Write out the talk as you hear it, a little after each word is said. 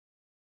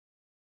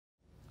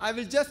I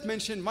will just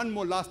mention one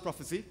more last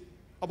prophecy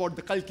about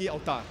the Kalki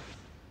Avatar.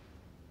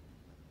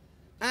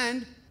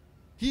 And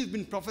he's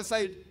been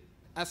prophesied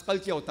as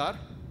Kalki Avatar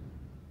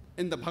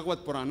in the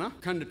Bhagavad Purana,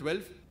 Khand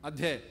 12,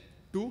 Adhyay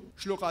 2,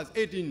 Shlokas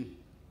 18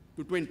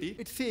 to 20.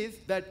 It says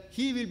that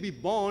he will be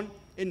born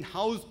in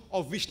house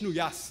of Vishnu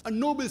Yas, a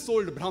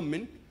noble-souled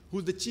Brahmin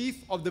who's the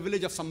chief of the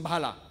village of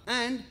Sambhala.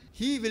 And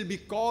he will be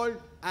called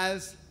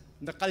as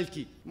the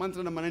Kalki.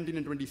 Mantra number 19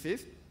 and 20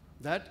 says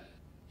that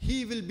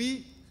he will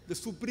be the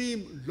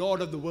supreme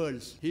Lord of the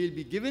worlds. He will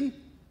be given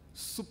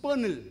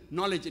supernal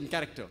knowledge and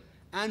character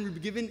and will be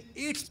given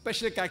 8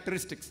 special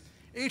characteristics,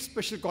 8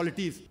 special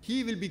qualities.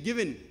 He will be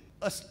given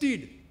a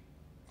steed,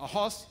 a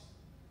horse,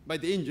 by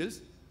the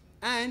angels,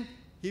 and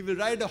he will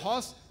ride a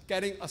horse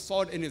carrying a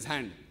sword in his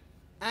hand.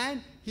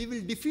 And he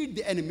will defeat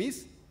the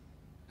enemies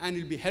and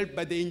will be helped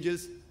by the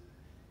angels.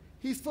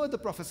 He further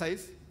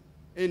prophesies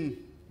in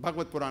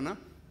Bhagavad Purana,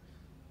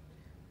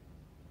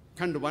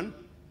 Khand 1,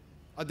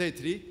 Adhyay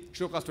 3,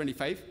 Shlokas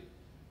 25,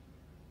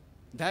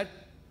 that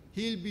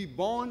he will be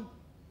born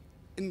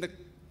in the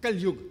Kal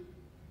Yuga.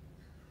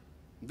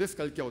 This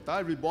Kalki Avatar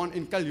will be born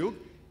in Kal Yuga,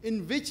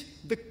 in which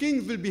the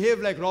kings will behave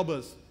like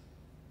robbers.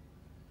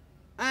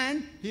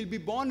 And he'll be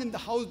born in the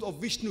house of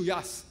Vishnu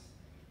Yas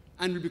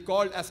and will be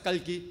called as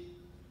Kalki.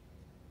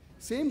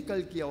 Same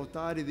Kalki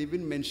Avatar is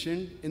even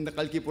mentioned in the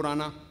Kalki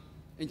Purana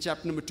in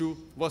chapter number 2,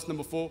 verse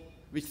number 4,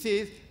 which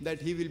says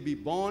that he will be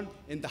born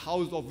in the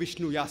house of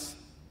Vishnu Yas.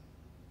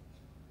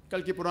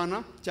 Kalki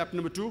Purana, chapter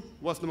number 2,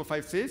 verse number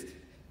 5 says,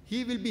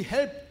 he will be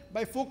helped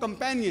by 4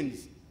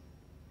 companions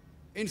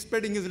in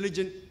spreading his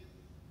religion.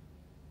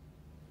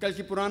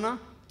 Kalki Purana,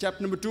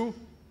 chapter number 2,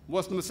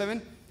 verse number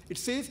 7, it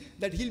says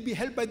that he'll be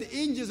helped by the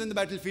angels in the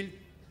battlefield.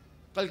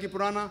 Kalki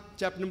Purana,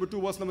 chapter number 2,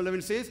 verse number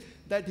 11 says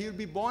that he will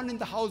be born in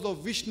the house of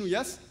Vishnu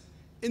Yas,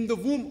 in the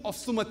womb of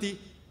Sumati.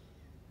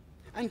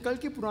 And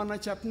Kalki Purana,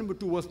 chapter number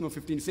 2, verse number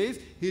 15 says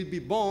he'll be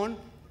born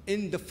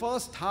in the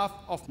first half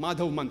of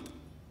Madhav month.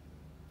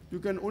 You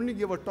can only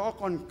give a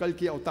talk on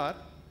Kalki Avatar.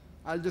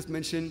 I'll just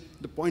mention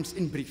the points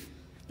in brief.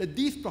 That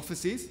these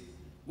prophecies,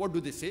 what do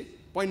they say?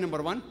 Point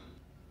number 1,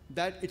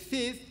 that it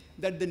says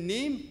that the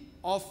name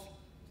of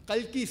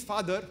Kalki's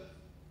father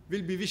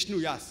will be Vishnu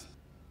Yas.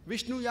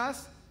 Vishnu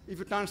Yas, if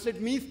you translate,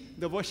 means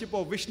the worshipper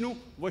of Vishnu,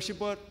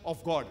 worshipper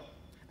of God.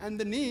 And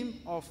the name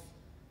of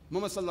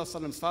Muhammad Sallallahu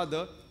Alaihi Wasallam's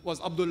father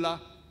was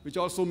Abdullah, which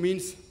also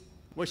means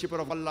worshipper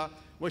of Allah,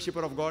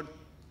 worshipper of God.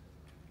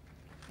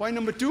 Point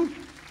number 2,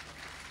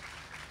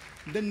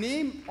 the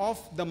name of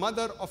the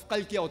mother of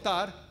Kalki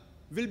Avatar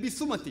will be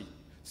Sumati.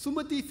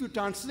 Sumati, if you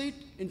translate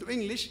into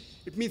English,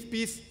 it means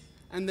peace.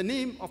 And the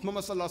name of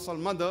Muhammad Sallallahu Alaihi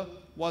Wasallam's mother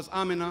was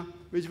Amina,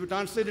 which if you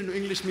translate into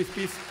English means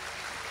peace.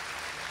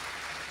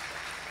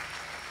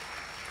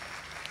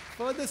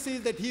 Further says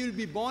that he will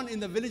be born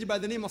in the village by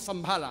the name of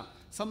Sambhala.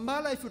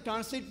 Sambhala, if you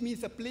translate,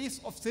 means a place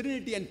of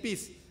serenity and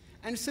peace.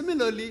 And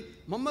similarly,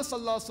 Muhammad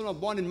Sallallahu Alaihi Wasallam was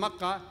born in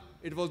Makkah.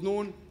 It was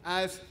known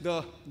as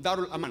the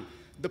Darul Aman,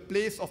 the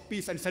place of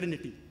peace and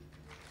serenity.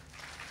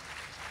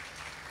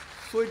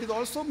 So it is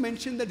also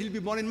mentioned that he'll be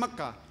born in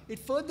Makkah. It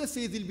further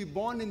says he'll be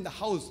born in the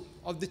house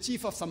of the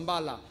chief of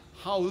Sambhala,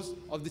 house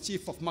of the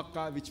chief of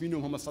Makkah, which we know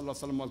Muhammad Sallallahu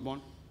Alaihi Wasallam was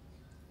born.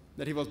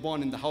 That he was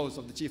born in the house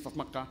of the chief of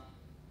Makkah,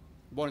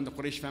 born in the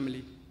Quraysh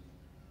family.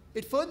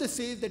 It further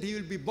says that he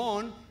will be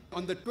born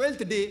on the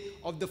 12th day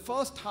of the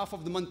first half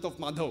of the month of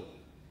Madhav.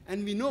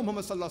 And we know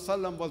Muhammad Sallallahu Alaihi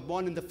Wasallam was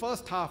born in the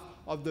first half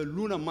of the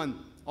lunar month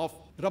of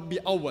Rabbi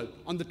Awwal,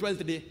 on the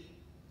 12th day.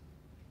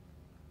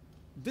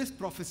 This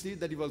prophecy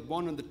that he was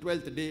born on the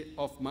 12th day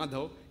of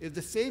Madhav is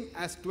the same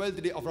as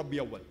 12th day of Rabbi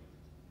Awwal.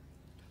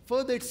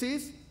 Further it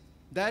says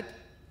that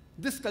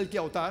this Kalki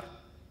Avatar,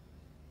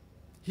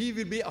 he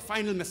will be a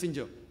final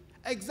messenger.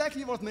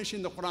 Exactly what was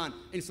mentioned in the Quran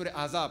in Surah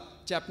Ahzab,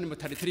 chapter number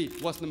 33,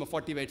 verse number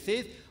 40, where it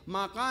says,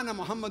 مَا كَانَ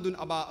مُحَمَّدٌ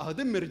أَبَا أَحَدٍ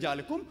مِّن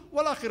رِجَالِكُمْ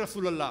وَلَٰكِنَّ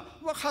رَسُولَ اللَّهِ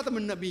وَخَاتَمَ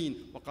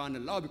النَّبِيِّينَ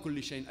وَكَانَ اللَّهُ بِكُلِّ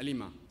شَيْءٍ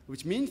عَلِيمًا.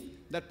 Which means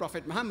that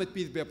Prophet Muhammad,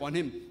 peace be upon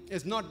him,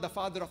 is not the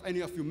father of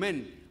any of you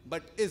men,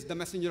 but is the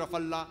messenger of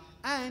Allah,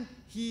 and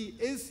he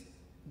is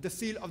the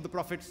seal of the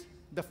prophets,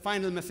 the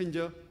final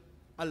messenger.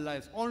 Allah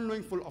is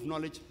all-knowing, full of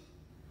knowledge.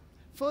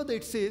 Further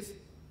it says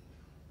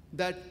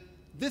that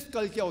this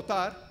Kalki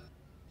Avatar,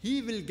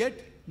 he will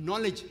get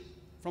knowledge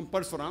from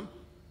Parsuram,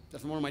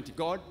 that's from Almighty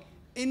God,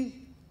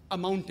 in a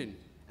mountain.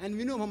 And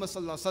we know Muhammad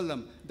Sallallahu Alaihi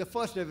Wasallam, the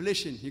first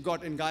revelation he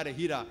got in Gara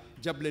Hira,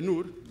 Jabal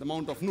Nur, the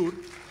Mount of Nur,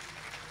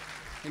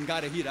 in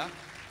Gara Hira.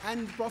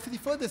 And the prophecy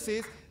further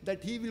says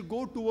that he will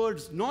go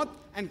towards north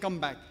and come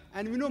back.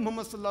 And we know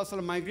Muhammad Sallallahu Alaihi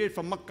Wasallam migrated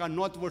from Makkah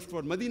northwards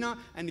toward Medina,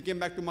 and he came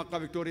back to Makkah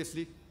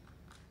victoriously.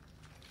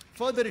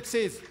 Further it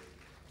says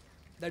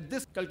that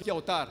this Kalki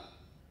Avatar,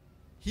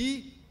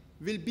 he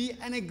will be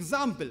an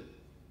example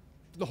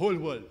to the whole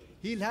world.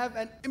 He'll have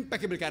an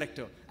impeccable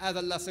character, as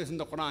Allah says in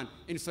the Quran,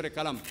 in Surah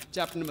Qalam,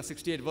 chapter number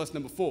 68, verse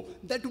number 4,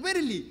 that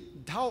verily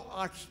thou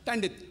art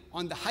standeth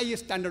on the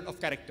highest standard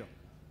of character.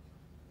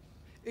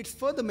 It's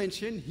further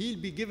mentioned he'll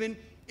be given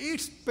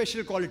 8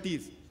 special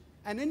qualities.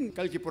 And in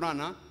Kalki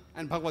Purana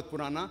and Bhagavad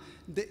Purana,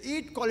 the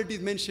 8 qualities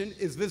mentioned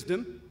is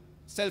wisdom,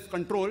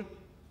 self-control,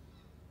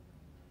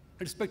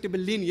 respectable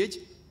lineage,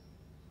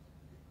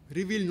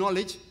 revealed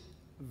knowledge,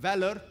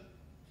 valor,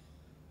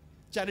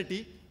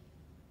 charity,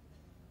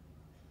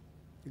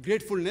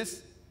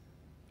 gratefulness,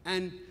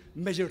 and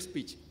measured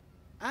speech.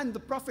 And the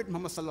Prophet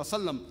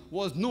Muhammad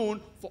was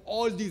known for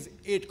all these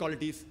 8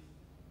 qualities.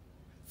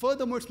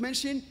 Furthermore, it's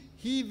mentioned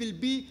he will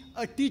be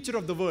a teacher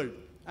of the world,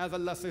 as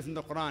Allah says in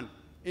the Quran,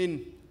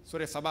 in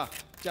Surah Sabah,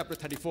 chapter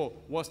 34,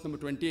 verse number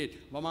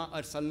 28, وَمَا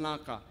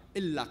أَرْسَلْنَاكَ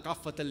إِلَّا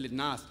كَافَّةً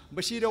لِلنَّاسِ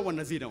بَشِيرًا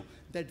وَنَذِيرًا,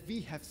 that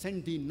we have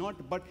sent thee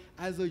not but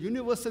as a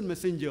universal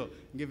messenger,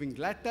 giving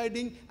glad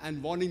tidings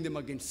and warning them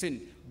against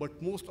sin.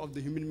 But most of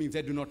the human beings,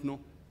 they do not know.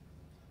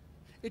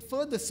 It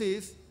further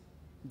says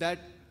that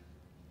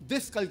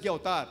this Kalki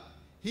Avatar,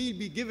 he will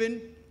be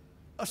given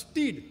a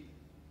steed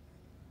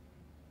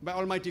by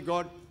Almighty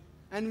God.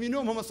 And we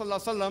know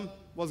Muhammad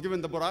was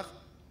given the Buraq,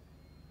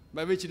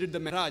 by which he did the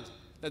Mi'raj,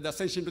 the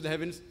ascension to the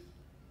heavens.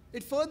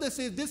 It further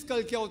says this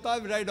Kalki Avatar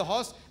will ride a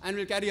horse and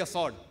will carry a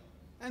sword.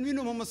 And we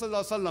know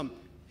Muhammad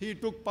he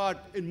took part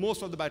in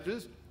most of the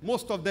battles,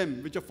 most of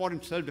them which are fought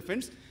in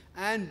self-defense.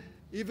 And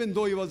even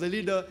though he was a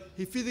leader,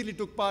 he physically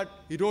took part,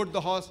 he rode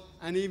the horse,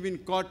 and he even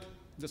caught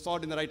the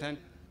sword in the right hand.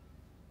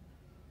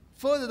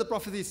 Further, the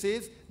prophecy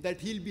says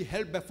that he'll be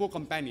helped by 4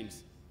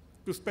 companions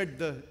to spread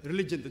the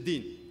religion, the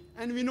deen.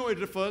 And we know it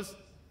refers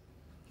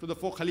to the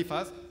 4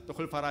 Khalifas, the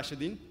Khulafa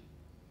Rashidin,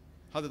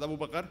 Hazrat Abu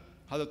Bakr,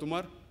 Hazrat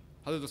Umar,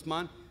 Hazrat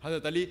Usman,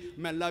 Hazrat Ali,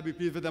 may Allah be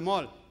pleased with them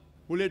all,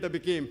 who later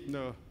became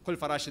the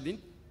Khulafa Rashidin,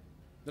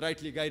 the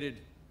rightly guided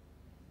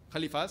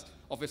Khalifas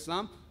of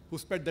Islam, who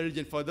spread the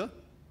religion further.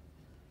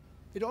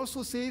 It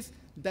also says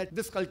that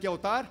this Kalki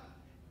Avatar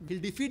will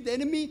defeat the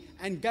enemy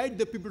and guide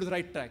the people to the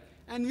right track.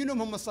 And we know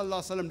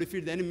Muhammad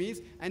defeated the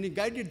enemies, and he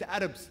guided the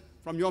Arabs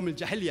from Yawm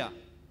al-Jahiliyyah,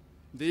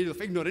 the age of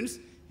ignorance.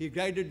 He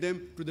guided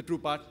them to the true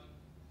path.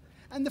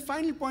 And the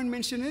final point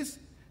mentioned is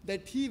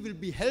that he will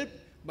be helped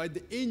by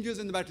the angels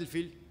in the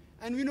battlefield.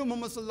 And we know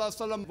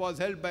Muhammad was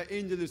helped by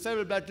angels in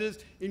several battles,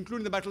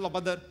 including the Battle of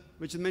Badr,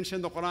 which is mentioned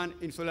in the Quran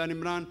in Surah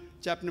Al-Imran,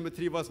 chapter number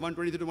 3, verse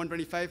 123 to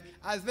 125,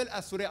 as well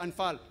as Surah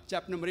Anfal,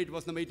 chapter number 8,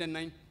 verse number 8 and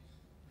 9.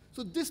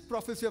 So this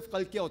prophecy of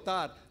Kalki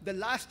Avatar, the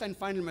last and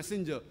final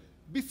messenger,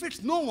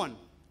 befits no one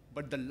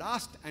but the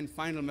last and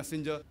final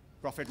messenger,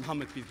 Prophet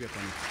Muhammad, peace be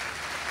upon him.